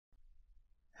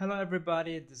Hello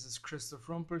everybody, this is Christoph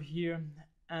Rumpel here,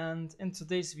 and in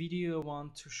today's video I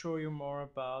want to show you more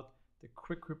about the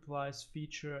quick replies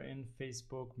feature in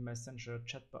Facebook Messenger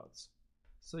chatbots.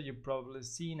 So you've probably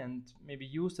seen and maybe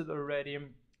used it already.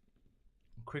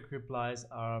 Quick replies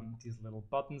are these little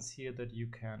buttons here that you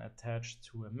can attach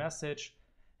to a message,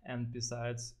 and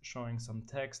besides showing some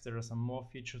text, there are some more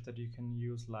features that you can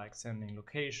use, like sending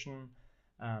location,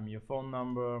 your phone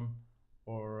number,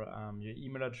 or your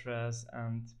email address.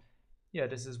 And yeah,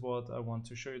 this is what I want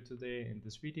to show you today in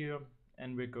this video,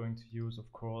 and we're going to use, of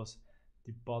course,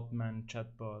 the BotMan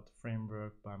chatbot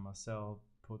framework by Marcel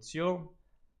Pozio.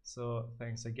 So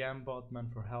thanks again,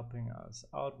 BotMan, for helping us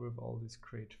out with all these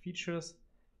great features.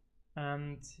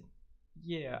 And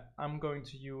yeah, I'm going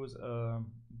to use a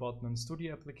BotMan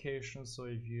Studio application, so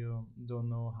if you don't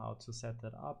know how to set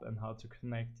that up and how to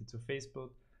connect it to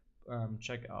Facebook,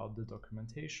 check out the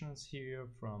documentations here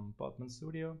from BotMan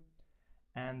Studio.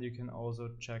 And you can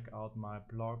also check out my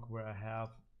blog, where I have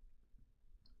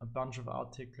a bunch of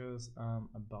articles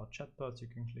about chatbots. You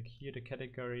can click here, the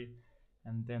category,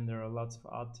 and then there are lots of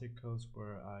articles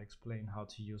where I explain how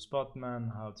to use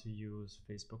BotMan, how to use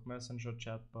Facebook Messenger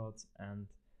chatbots, and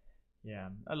yeah,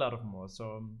 a lot of more.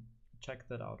 So check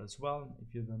that out as well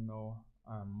if you don't know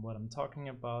what I'm talking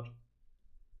about.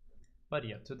 But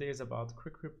yeah, today is about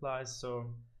quick replies.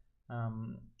 So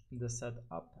the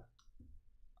setup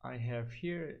I have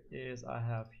here is I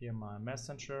have here my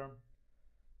Messenger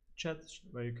chat,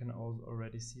 where you can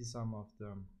already see some of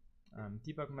the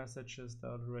debug messages that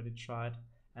I already tried,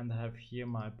 and I have here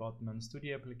my BotMan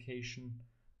Studio application,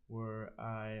 where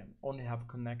I only have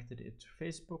connected it to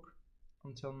Facebook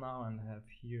until now, and I have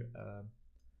here a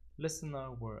listener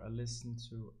where I listen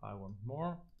to I want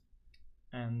more.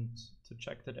 And to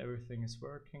check that everything is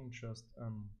working, just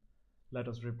let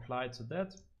us reply to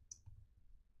that.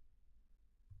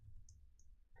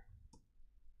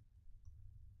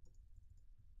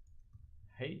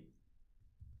 Hey.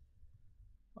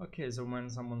 Okay, so when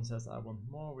someone says I want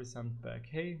more, we send back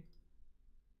hey.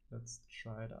 Let's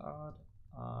try it out.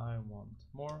 I want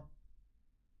more.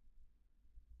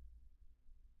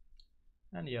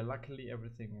 And yeah, luckily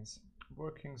everything is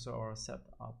working, so our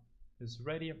setup is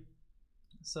ready.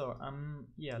 So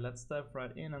yeah, let's dive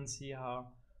right in and see how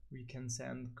we can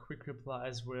send quick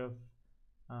replies with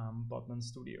BotMan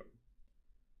Studio.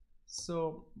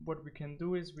 So what we can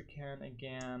do is we can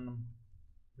again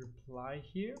reply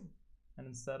here, and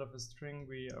instead of a string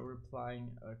we are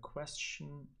replying a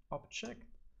question object,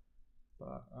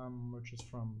 which is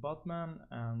from BotMan,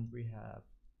 and we have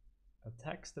a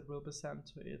text that will be sent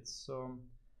to it. So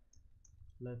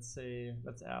let's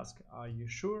ask, are you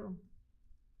sure?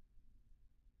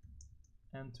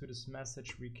 And to this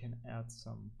message we can add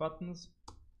some buttons,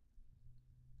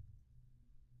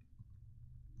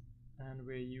 and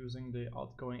we're using the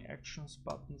outgoing actions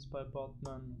buttons by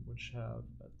BotMan, which have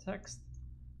a text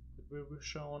that will be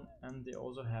shown, and they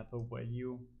also have a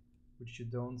value which you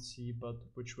don't see but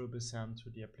which will be sent to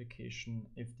the application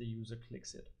if the user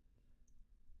clicks it.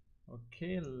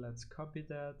 Okay, let's copy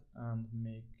that and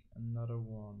make another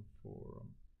one for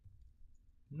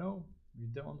no, we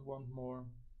don't want more,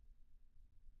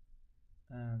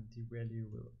 and the value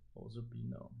will also be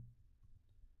no.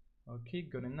 Okay,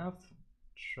 good enough.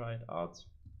 Try it out.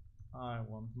 I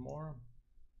want more.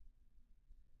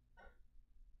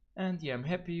 And yeah, I'm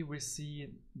happy we see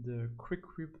the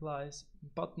quick replies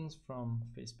buttons from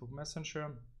Facebook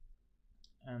Messenger,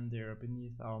 and they're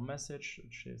beneath our message,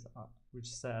 which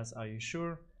says are you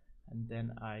sure, and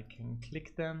then I can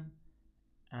click them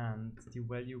and the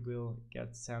value will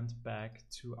get sent back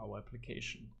to our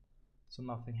application. So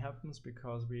nothing happens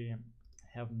because we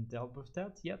haven't dealt with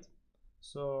that yet.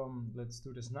 So let's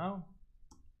do this now.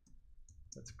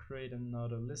 Let's create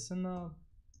another listener,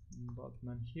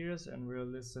 BotMan hears, and we're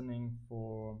listening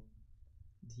for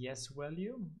the yes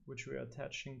value, which we're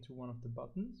attaching to one of the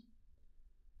buttons.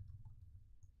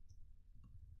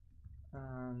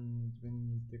 And we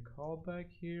need the callback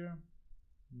here.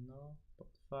 No,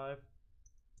 bot5.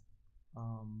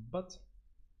 But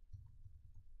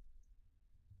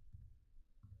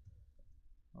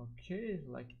okay,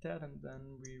 like that, and then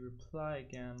we reply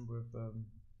again with a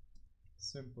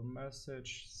simple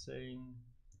message saying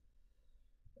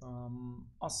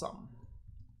awesome.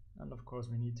 And of course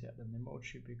we need to add an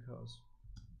emoji because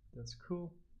that's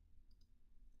cool.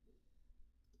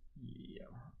 Yeah,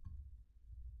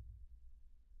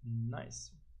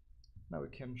 nice. Now we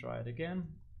can try it again.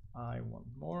 I want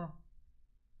more.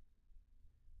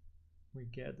 We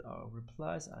get our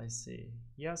replies. I say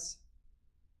yes,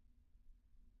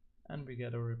 and we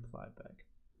get a reply back.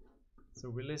 So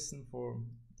we listen for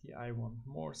the I want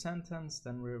more sentence.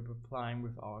 Then we're replying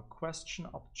with our question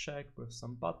object with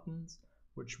some buttons,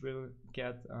 which will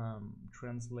get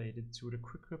translated to the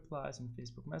quick replies in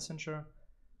Facebook Messenger.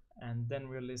 And then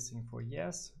we're listening for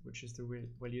yes, which is the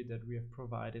value that we have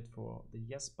provided for the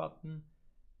yes button.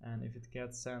 And if it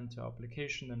gets sent to our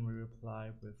application, then we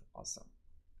reply with awesome.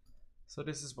 So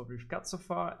this is what we've got so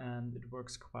far, and it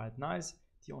works quite nice.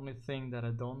 The only thing that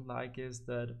I don't like is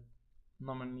that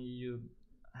normally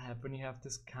when you have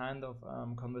this kind of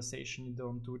conversation, you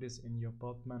don't do this in your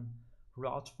BotMan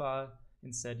route file.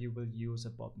 Instead, you will use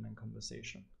a BotMan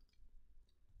conversation.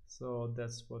 So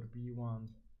that's what we want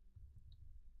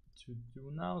to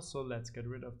do now. So let's get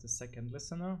rid of the second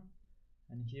listener.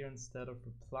 And here, instead of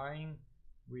replying,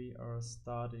 we are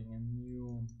starting a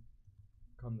new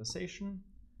conversation.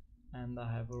 And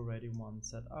I have already one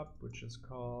set up, which is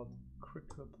called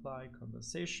Quick Reply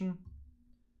Conversation.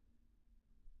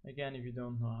 Again, if you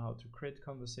don't know how to create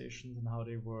conversations and how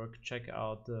they work, check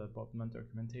out the BotMan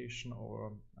documentation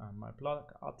or my blog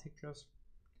articles.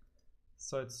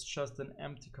 So it's just an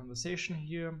empty conversation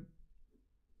here.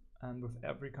 And with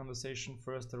every conversation,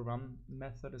 first the run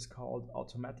method is called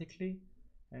automatically.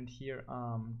 And here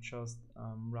I'm just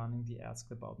running the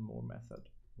ask about more method,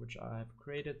 which I have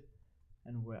created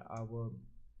and where I will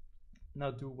now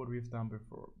do what we've done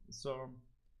before. So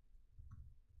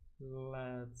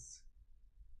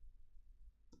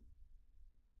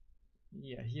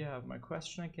here I have my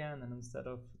question again, and instead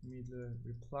of immediately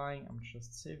replying, I'm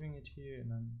just saving it here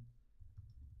in a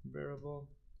variable.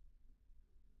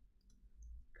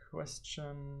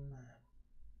 Question,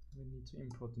 we need to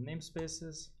import the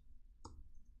namespaces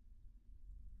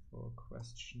for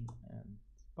question and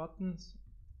buttons.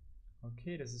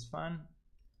 Okay, this is fine.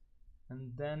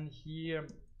 And then here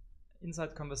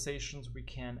inside conversations we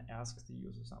can ask the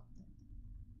user something.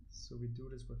 So we do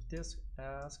this with this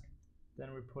ask,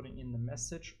 then we're putting in the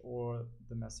message or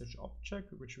the message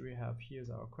object, which we have here is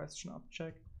our question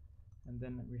object, and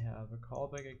then we have a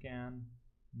callback again,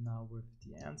 now with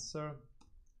the answer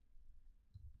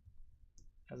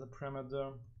as a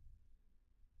parameter.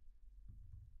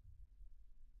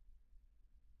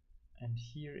 And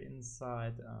here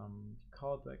inside the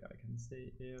callback I can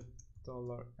say if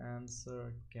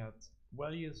 $answer get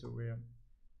value, so we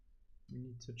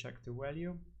need to check the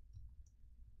value.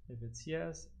 If it's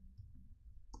yes,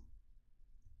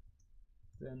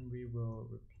 then we will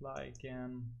reply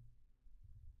again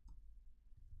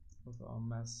with our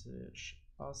message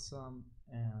awesome,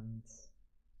 and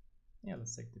yeah,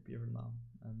 let's take the beaver now,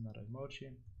 another emoji.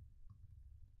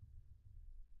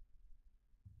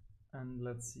 And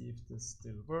let's see if this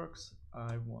still works.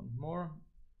 I want more.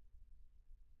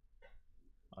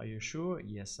 Are you sure?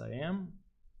 Yes, I am.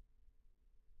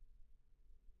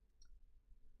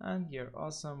 And here,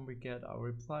 awesome, we get our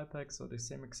reply back. So the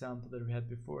same example that we had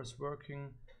before is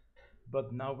working,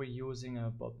 but now we're using a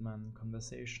BotMan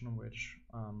conversation, which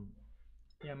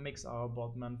makes our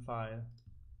BotMan file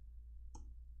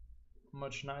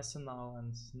much nicer now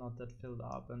and not that filled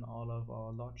up, and all of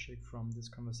our logic from this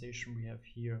conversation we have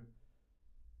here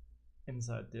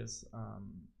inside this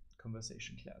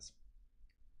conversation class.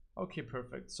 Okay,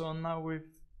 perfect. So now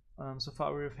so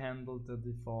far we've handled the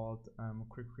default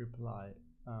quick reply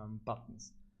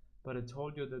buttons, but I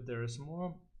told you that there is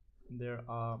more. There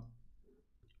are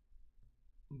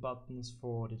buttons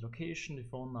for the location, the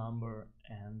phone number,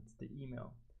 and the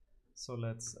email. So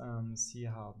let's see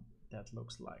how that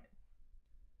looks like.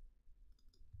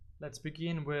 Let's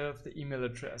begin with the email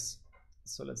address.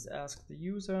 So let's ask the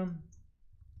user,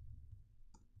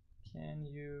 can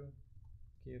you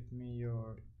give me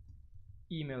your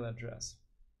email address?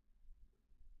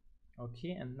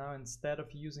 Okay, and now instead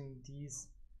of using these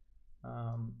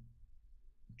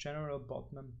general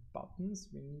BotMan buttons,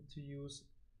 we need to use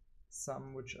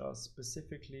some which are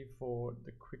specifically for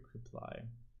the quick reply.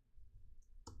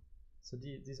 So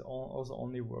these also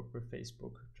only work with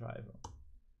Facebook driver.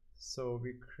 So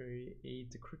we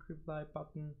create the quick reply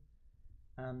button,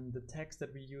 and the text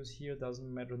that we use here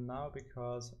doesn't matter now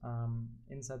because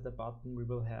inside the button we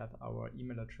will have our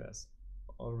email address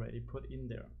already put in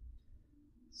there.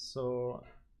 So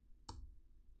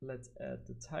let's add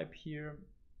the type here,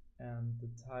 and the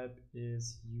type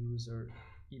is user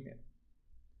email.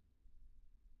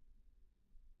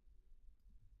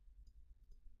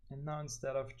 And now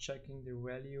instead of checking the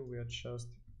value, we're just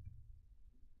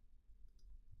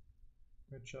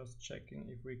checking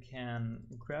if we can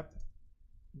grab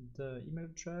the email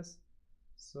address.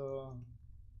 So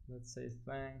let's say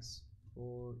thanks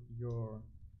for your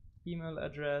email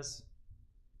address,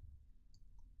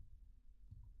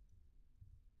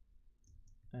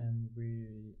 and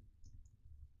we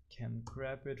can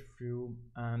grab it through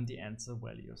the answer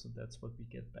value. So that's what we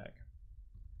get back.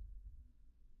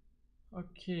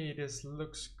 Okay, this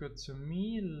looks good to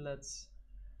me. Let's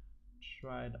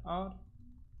try it out.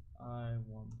 I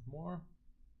want more.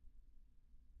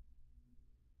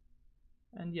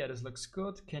 And yeah, this looks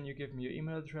good. Can you give me your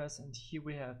email address? And here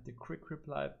we have the quick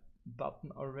reply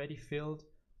button already filled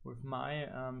with my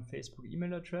Facebook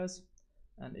email address.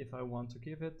 And if I want to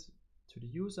give it to the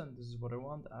user, and this is what I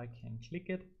want, I can click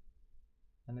it,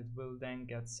 and it will then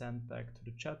get sent back to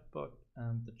the chatbot,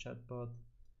 and the chatbot,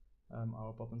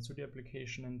 our BotMan Studio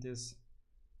application in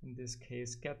this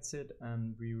case, gets it,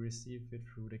 and we receive it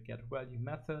through the get value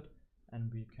method,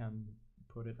 and we can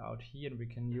put it out here, and we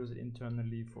can use it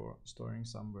internally for storing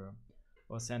somewhere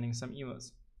or sending some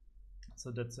emails.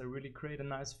 So that's a really great and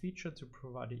nice feature to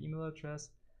provide your email address,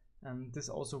 and this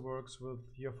also works with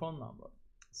your phone number.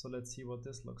 So let's see what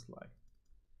this looks like.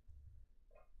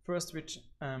 First, we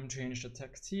change the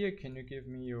text here. Can you give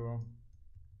me your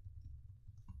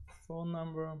phone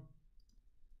number?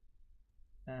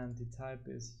 And the type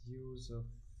is user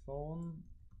phone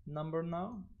number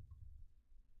now.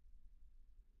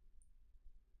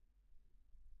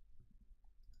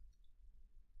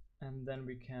 And then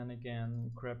we can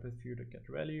again grab it through the get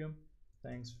value.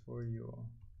 Thanks for your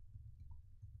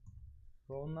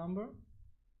phone number.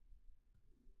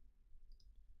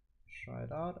 Try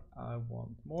it out. I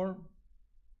want more.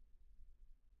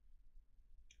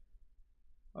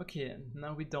 Okay,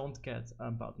 now we don't get a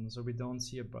button, so we don't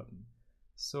see a button.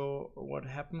 So what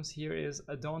happens here is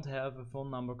I don't have a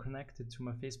phone number connected to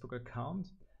my Facebook account,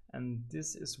 and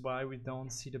this is why we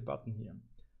don't see the button here.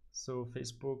 So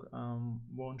Facebook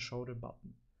won't show the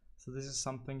button. So this is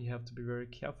something you have to be very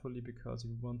carefully, because if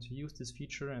you want to use this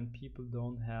feature and people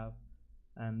don't have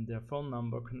their phone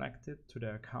number connected to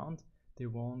their account, they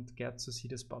won't get to see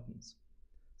these buttons.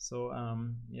 So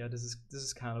yeah, this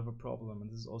is kind of a problem,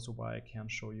 and this is also why I can't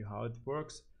show you how it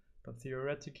works. But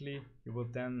theoretically, you will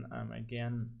then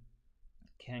again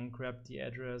can grab the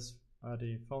address or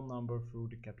the phone number through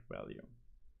the get value.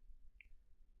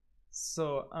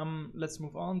 So let's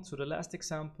move on to the last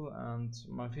example, and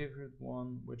my favorite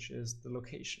one, which is the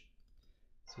location.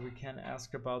 So we can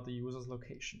ask about the user's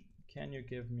location. Can you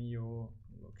give me your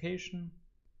location?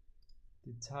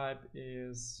 The type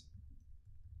is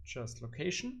just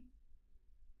location.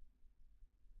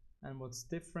 And what's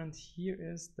different here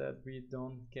is that we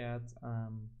don't get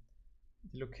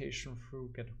the location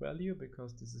through get value,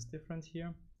 because this is different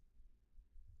here.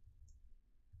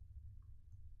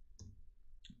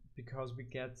 Because we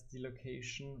get the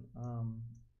location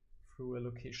through a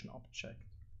location object.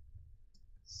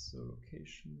 So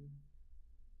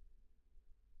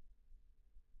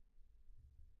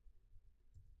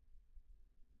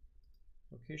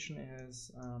location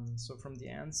is, so from the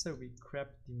answer we grab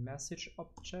the message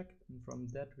object, and from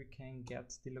that we can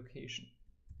get the location.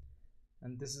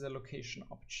 And this is a location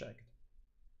object.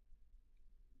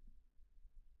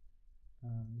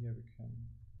 Here we can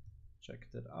check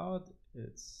that out.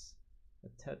 It's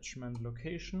attachment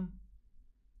location.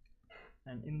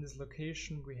 And in this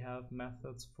location we have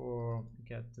methods for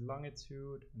get the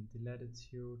longitude and the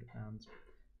latitude, and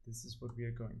this is what we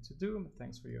are going to do.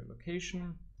 Thanks for your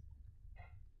location.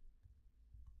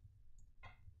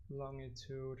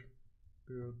 Longitude,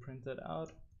 we will print that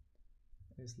out.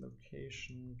 Is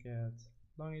location get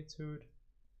longitude,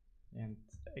 and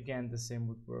again the same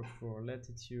would work for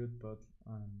latitude, but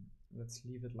let's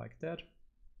leave it like that.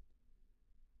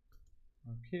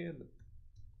 Okay,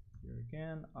 here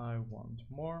again I want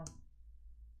more.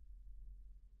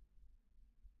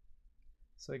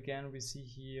 So again we see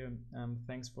here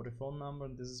thanks for the phone number,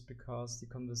 and this is because the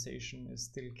conversation is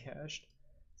still cached.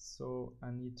 So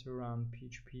I need to run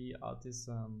PHP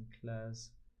artisan class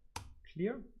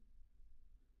clear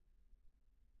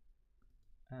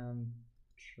and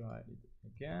try it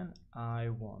again. I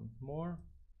want more.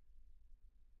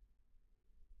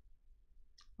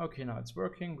 Okay, now it's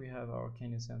working. We have our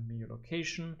can you send me your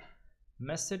location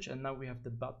message, and now we have the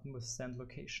button with send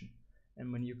location.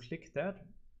 And when you click that,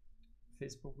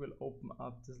 Facebook will open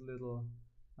up this little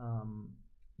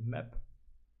map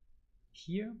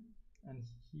here, and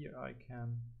here I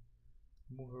can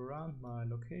move around my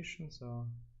location. So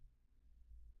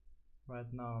right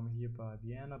now I'm here by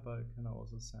Vienna, but I can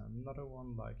also send another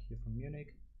one like here from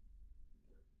Munich,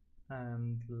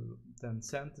 and then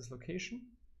send this location.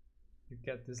 You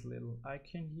get this little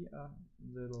icon here,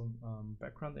 little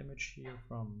background image here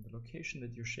from the location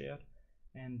that you shared,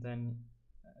 and then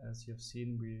as you've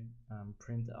seen we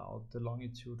print out the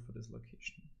longitude for this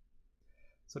location.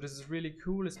 So this is really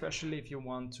cool, especially if you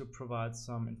want to provide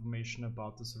some information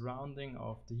about the surrounding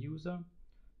of the user.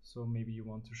 So maybe you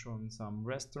want to show him some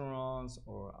restaurants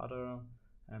or other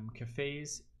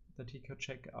cafes that he could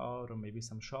check out, or maybe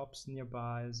some shops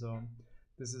nearby. So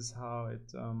this is how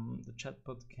the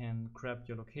chatbot can grab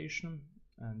your location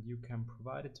and you can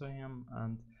provide it to him.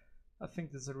 And I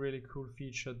think this is a really cool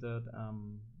feature that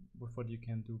with what you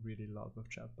can do really a lot with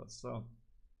chatbots. So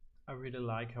I really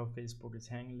like how Facebook is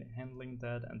handling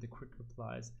that, and the quick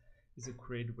replies is a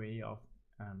great way of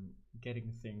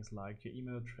getting things like your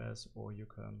email address or your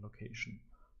current location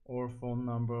or phone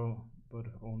number, but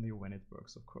only when it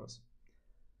works, of course.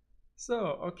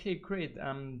 So, okay, great.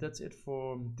 That's it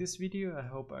for this video. I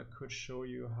hope I could show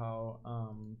you how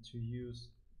to use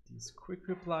these quick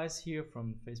replies here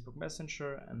from Facebook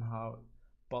Messenger and how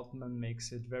BotMan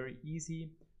makes it very easy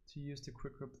to use the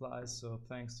quick replies. So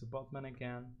thanks to BotMan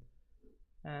again.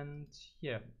 And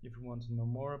yeah, if you want to know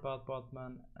more about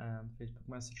BotMan and Facebook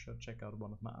Messenger, check out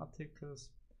one of my articles.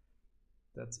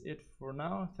 That's it for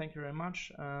now. Thank you very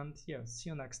much, and yeah,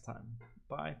 see you next time.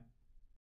 Bye.